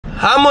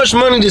How much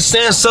money does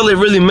Sam Sulek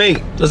really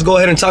make? Let's go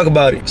ahead and talk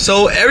about it.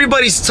 So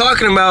everybody's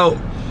talking about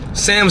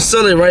Sam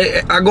Sulek,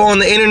 right? I go on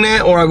the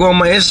internet or I go on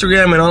my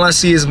Instagram and all I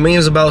see is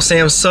memes about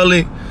Sam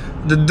Sulek.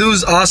 The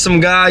dude's awesome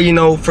guy, you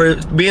know, for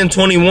being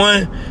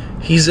 21,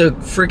 he's a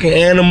freaking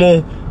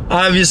animal.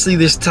 Obviously,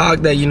 there's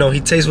talk that, you know, he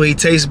tastes what he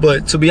tastes,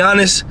 but to be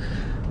honest,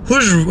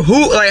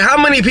 how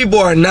many people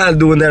are not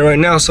doing that right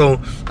now?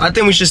 So I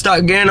think we should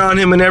stop getting on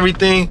him and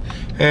everything.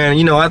 And,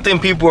 you know, I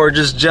think people are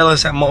just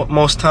jealous at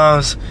most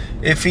times.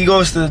 If he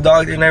goes to the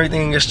doctor and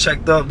everything and gets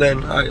checked up,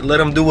 then I let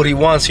him do what he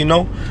wants, you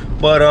know.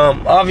 But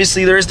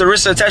obviously, there is the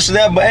risk attached to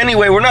that. But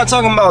anyway, we're not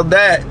talking about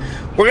that.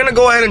 We're going to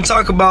go ahead and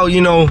talk about, you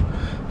know,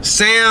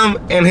 Sam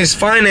and his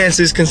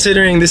finances,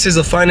 considering this is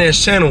a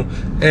finance channel.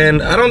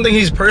 And I don't think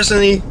he's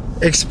personally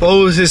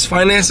exposed his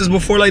finances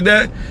before like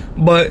that.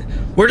 But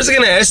we're just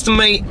going to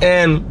estimate.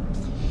 And,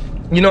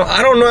 you know,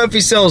 I don't know if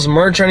he sells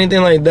merch or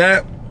anything like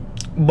that.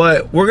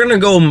 But we're gonna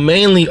go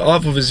mainly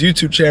off of his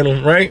YouTube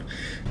channel, right?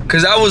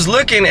 Because I was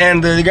looking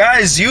and the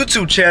guy's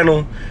YouTube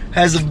channel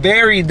has a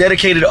very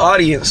dedicated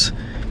audience.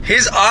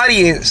 His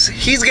audience,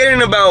 he's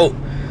getting about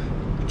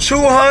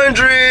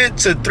 200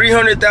 to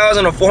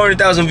 300,000 or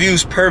 400,000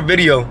 views per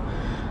video.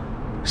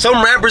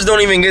 Some rappers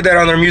don't even get that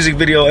on their music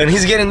video, and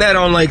he's getting that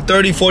on like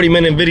 30-40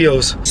 minute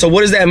videos. So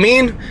what does that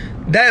mean?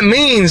 That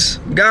means,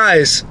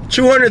 guys,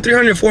 200,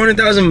 300,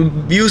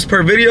 400,000 views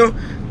per video.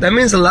 That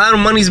means a lot of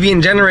money is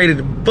being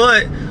generated,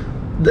 but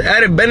the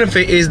added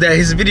benefit is that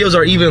his videos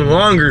are even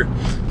longer.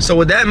 So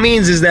what that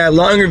means is that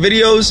longer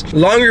videos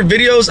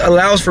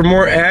allows for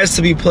more ads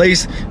to be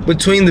placed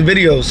between the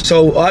videos.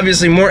 So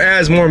obviously more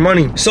ads, more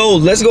money. So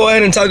let's go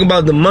ahead and talk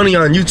about the money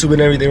on YouTube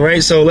and everything,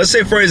 right? So let's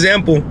say, for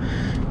example,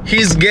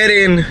 he's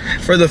getting,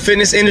 for the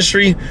fitness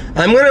industry,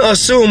 I'm gonna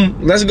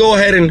assume, let's go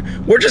ahead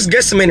and, we're just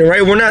guesstimating,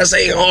 right? We're not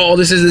saying, oh,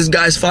 this is this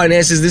guy's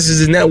finances, this is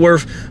his net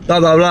worth, blah,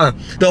 blah, blah.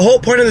 The whole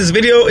point of this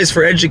video is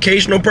for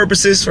educational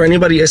purposes, for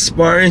anybody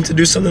aspiring to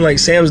do something like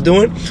Sam's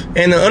doing,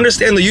 and to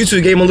understand the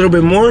YouTube game a little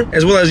bit more,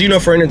 as well as, you know,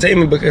 for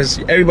entertainment, because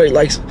everybody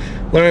likes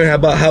learning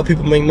about how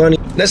people make money.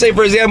 Let's say,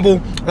 for example,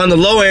 on the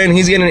low end,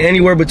 he's getting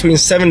anywhere between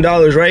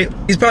 $7, right?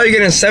 He's probably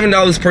getting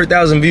 $7 per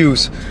 1,000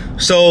 views.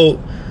 So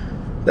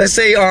let's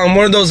say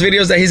one of those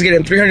videos that he's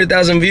getting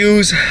 300,000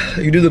 views.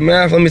 You do the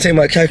math. Let me take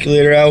my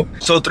calculator out.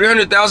 So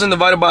 300,000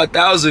 divided by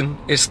 1,000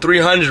 is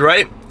 300,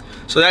 right?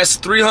 So that's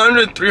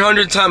 300.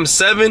 300 times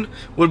 7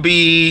 would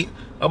be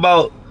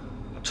about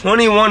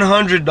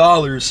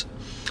 $2,100.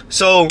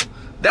 So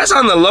that's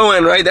on the low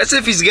end, right? That's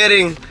if he's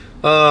getting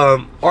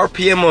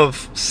RPM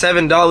of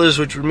 $7,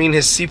 which would mean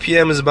his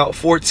CPM is about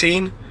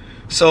 14.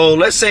 So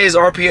let's say his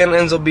RPM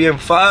ends up being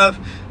 5.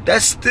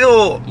 That's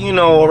still, you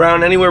know,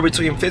 around anywhere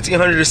between $1,500 to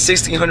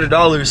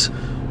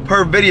 $1,600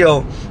 per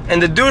video.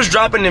 And the dude's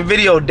dropping the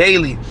video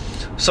daily.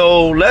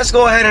 So let's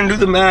go ahead and do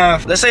the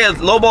math. Let's say a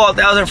lowball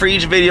 1,000 for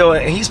each video,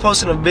 and he's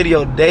posting a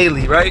video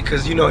daily, right?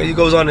 Because, you know, he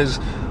goes on his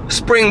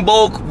spring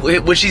bulk,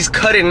 which he's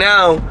cutting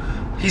now.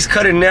 He's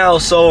cutting now.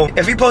 So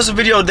if he posts a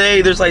video a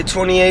day, there's like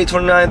 28,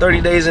 29,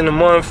 30 days in a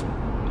month.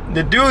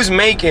 The dude's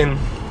making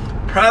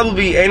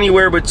probably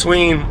anywhere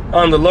between,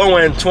 on the low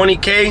end,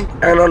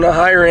 20K, and on the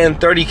higher end,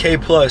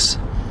 30K plus.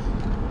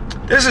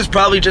 This is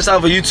probably just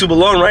off of YouTube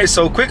alone, right?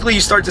 So quickly you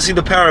start to see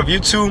the power of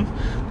YouTube.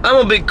 I'm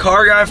a big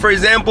car guy, for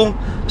example.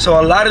 So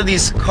a lot of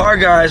these car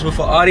guys with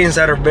an audience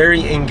that are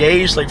very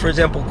engaged, like for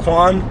example,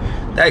 Quan,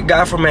 that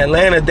guy from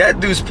Atlanta, that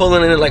dude's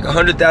pulling in like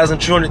 100,000,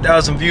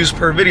 200,000 views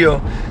per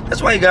video.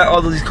 That's why he got all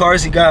of these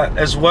cars he got,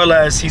 as well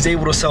as he's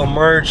able to sell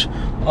merch,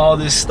 all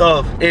this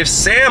stuff. If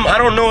Sam, I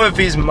don't know if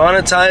he's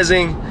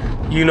monetizing,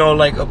 you know,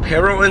 like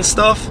apparel and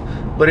stuff,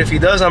 but if he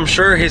does, I'm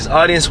sure his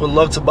audience would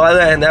love to buy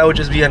that, and that would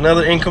just be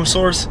another income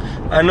source.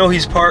 I know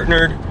he's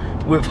partnered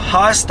with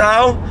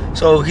Hostile,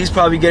 so he's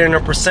probably getting a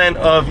percent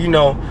of, you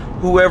know,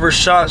 whoever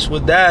shops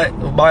with that,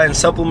 buying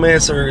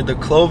supplements or the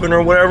clothing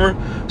or whatever.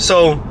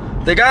 So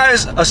the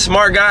guy's a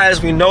smart guy,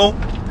 as we know.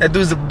 That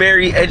dude's a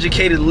very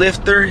educated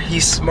lifter.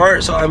 He's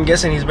smart, so I'm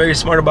guessing he's very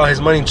smart about his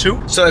money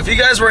too. So if you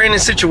guys were in a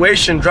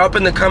situation, drop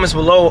in the comments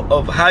below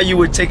of how you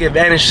would take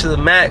advantage to the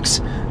max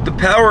the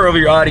power of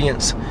your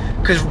audience.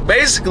 Because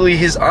basically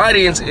his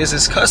audience is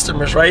his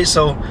customers, right?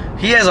 So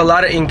he has a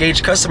lot of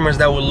engaged customers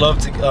that would love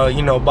to,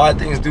 you know, buy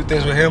things, do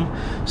things with him.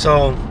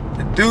 So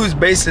the dude's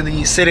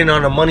basically sitting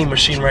on a money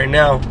machine right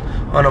now,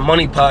 on a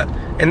money pot.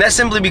 And that's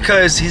simply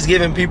because he's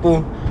giving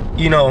people,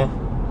 you know,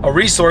 a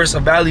resource, a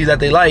value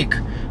that they like,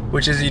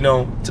 which is, you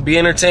know, to be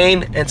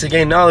entertained and to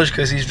gain knowledge,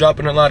 because he's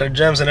dropping a lot of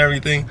gems and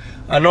everything.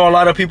 I know a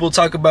lot of people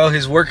talk about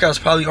his workouts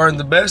probably aren't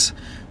the best,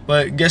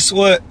 but guess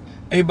what?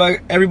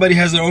 Everybody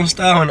has their own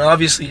style, and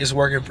obviously it's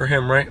working for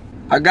him, right?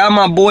 I got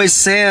my boy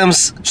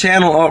Sam's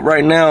channel up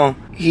right now.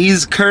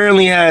 He's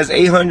currently has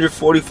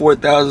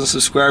 844,000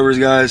 subscribers,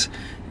 guys.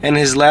 And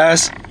his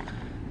last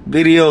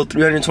video,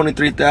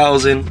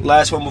 323,000.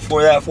 Last one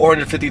before that,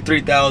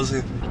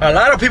 453,000. A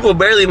lot of people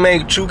barely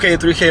make 2K,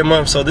 3K a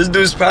month, so this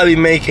dude's probably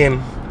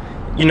making,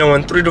 you know,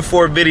 in 3 to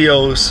 4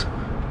 videos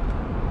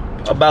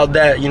about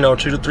that, you know,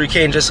 2 to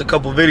 3K in just a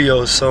couple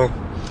videos. So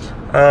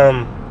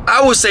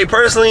I would say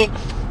personally,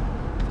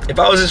 If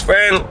I was his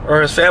friend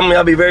or his family,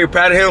 I'd be very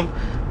proud of him.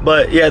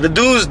 But yeah, the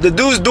dude's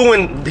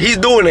doing, he's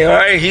doing it, all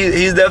right?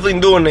 He's definitely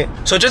doing it.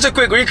 So just a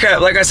quick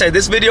recap, like I said,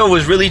 this video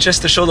was really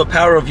just to show the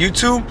power of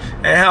YouTube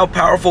and how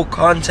powerful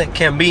content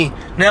can be.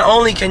 Not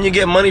only can you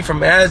get money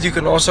from ads, you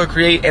can also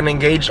create an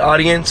engaged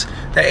audience.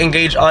 That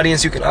engaged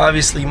audience, you can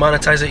obviously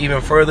monetize it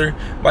even further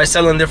by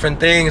selling different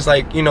things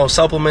like, you know,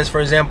 supplements, for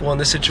example, in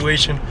this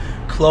situation,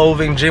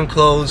 clothing, gym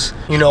clothes,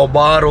 you know,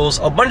 bottles,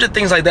 a bunch of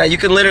things like that. You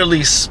can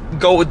literally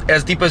go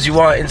as deep as you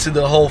want into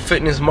the whole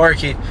fitness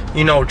market.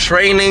 You know,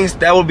 trainings,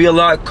 that would be a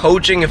lot.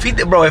 Coaching, if he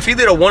did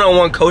a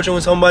one-on-one coaching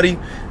with somebody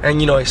and,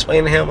 you know,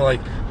 explain to him,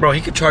 like, bro, he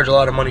could charge a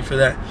lot of money for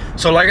that.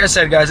 So like I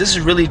said, guys, this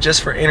is really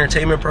just for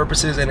entertainment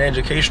purposes and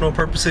educational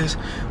purposes.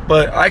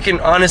 But I can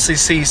honestly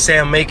see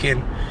Sam is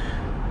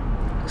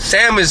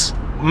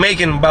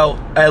making about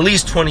at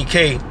least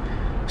 20K.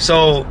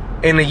 So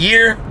in a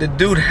year, the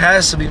dude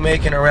has to be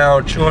making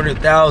around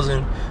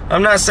 200,000.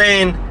 I'm not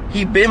saying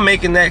he been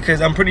making that,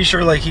 because I'm pretty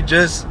sure like he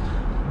just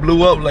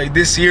blew up like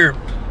this year.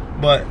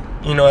 But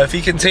you know, if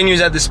he continues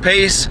at this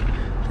pace,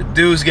 the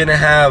dude's gonna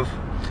have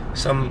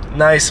some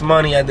nice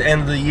money at the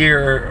end of the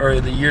year or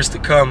the years to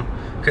come.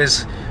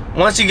 Because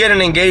once you get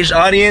an engaged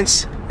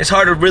audience, it's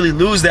hard to really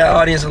lose that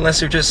audience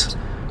unless you're just,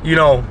 you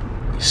know,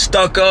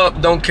 stuck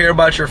up, don't care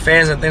about your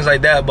fans and things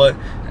like that. But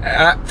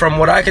from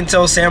what I can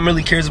tell, Sam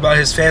really cares about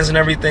his fans and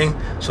everything,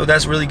 so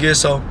that's really good.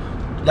 So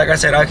like I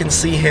said, I can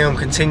see him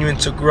continuing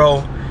to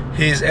grow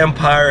his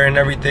empire and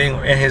everything,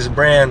 and his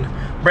brand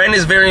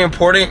is very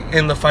important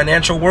in the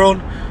financial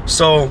world.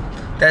 So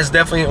that's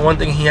definitely one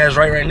thing he has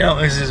right now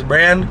is his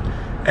brand,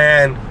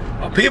 and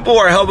people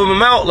are helping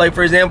him out. Like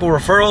for example,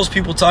 referrals,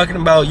 people talking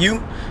about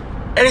you.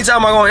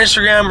 Anytime I go on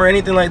Instagram or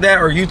anything like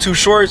that, or YouTube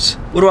Shorts,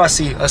 what do I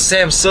see? A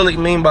Sam Sulek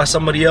meme by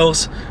somebody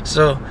else.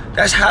 So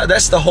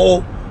that's the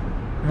whole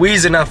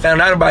reason I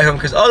found out about him,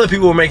 because other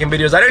people were making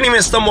videos. I didn't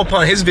even stumble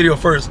upon his video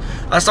first.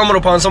 I stumbled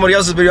upon somebody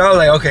else's video. I was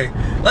like, okay,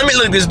 let me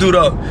look this dude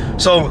up.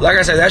 So like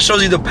I said, that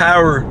shows you the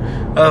power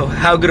of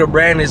how good a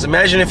brand is.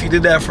 Imagine if you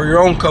did that for your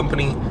own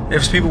company.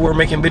 If people were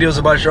making videos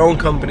about your own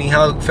company,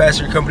 how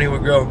fast your company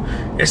would grow.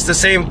 It's the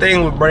same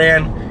thing with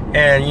brand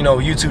and, you know,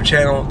 YouTube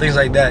channel, things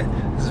like that.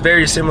 It's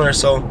very similar.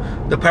 So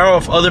the power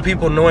of other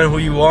people knowing who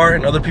you are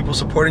and other people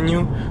supporting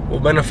you will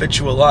benefit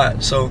you a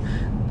lot. So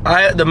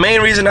the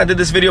main reason I did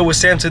this video with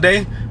Sam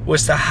today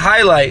was to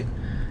highlight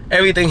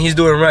everything he's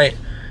doing right.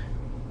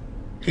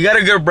 He got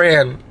a good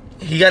brand.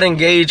 He got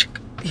engaged.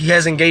 He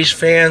has engaged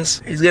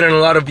fans. He's getting a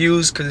lot of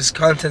views because his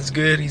content's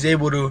good. He's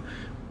able to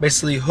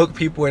basically hook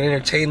people and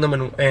entertain them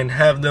and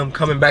have them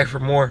coming back for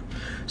more.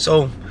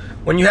 So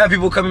when you have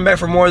people coming back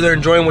for more, they're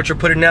enjoying what you're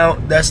putting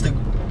out. That's the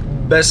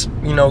best,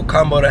 you know,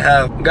 combo to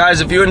have.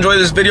 Guys, if you enjoyed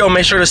this video,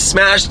 make sure to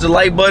smash the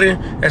like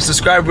button and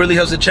subscribe. Really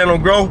helps the channel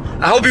grow.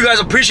 I hope you guys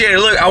appreciate it.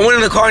 Look, I went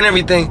in the car and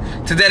everything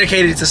to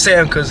dedicate it to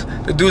Sam, because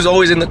the dude's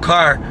always in the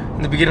car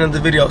in the beginning of the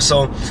video.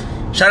 So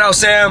shout out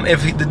Sam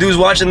if the dude's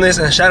watching this,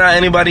 and shout out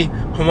anybody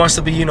who wants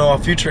to be, you know, a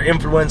future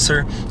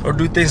influencer or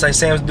do things like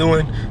Sam's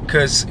doing,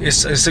 because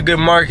it's a good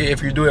market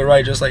if you do it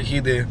right, just like he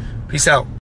did. Peace out.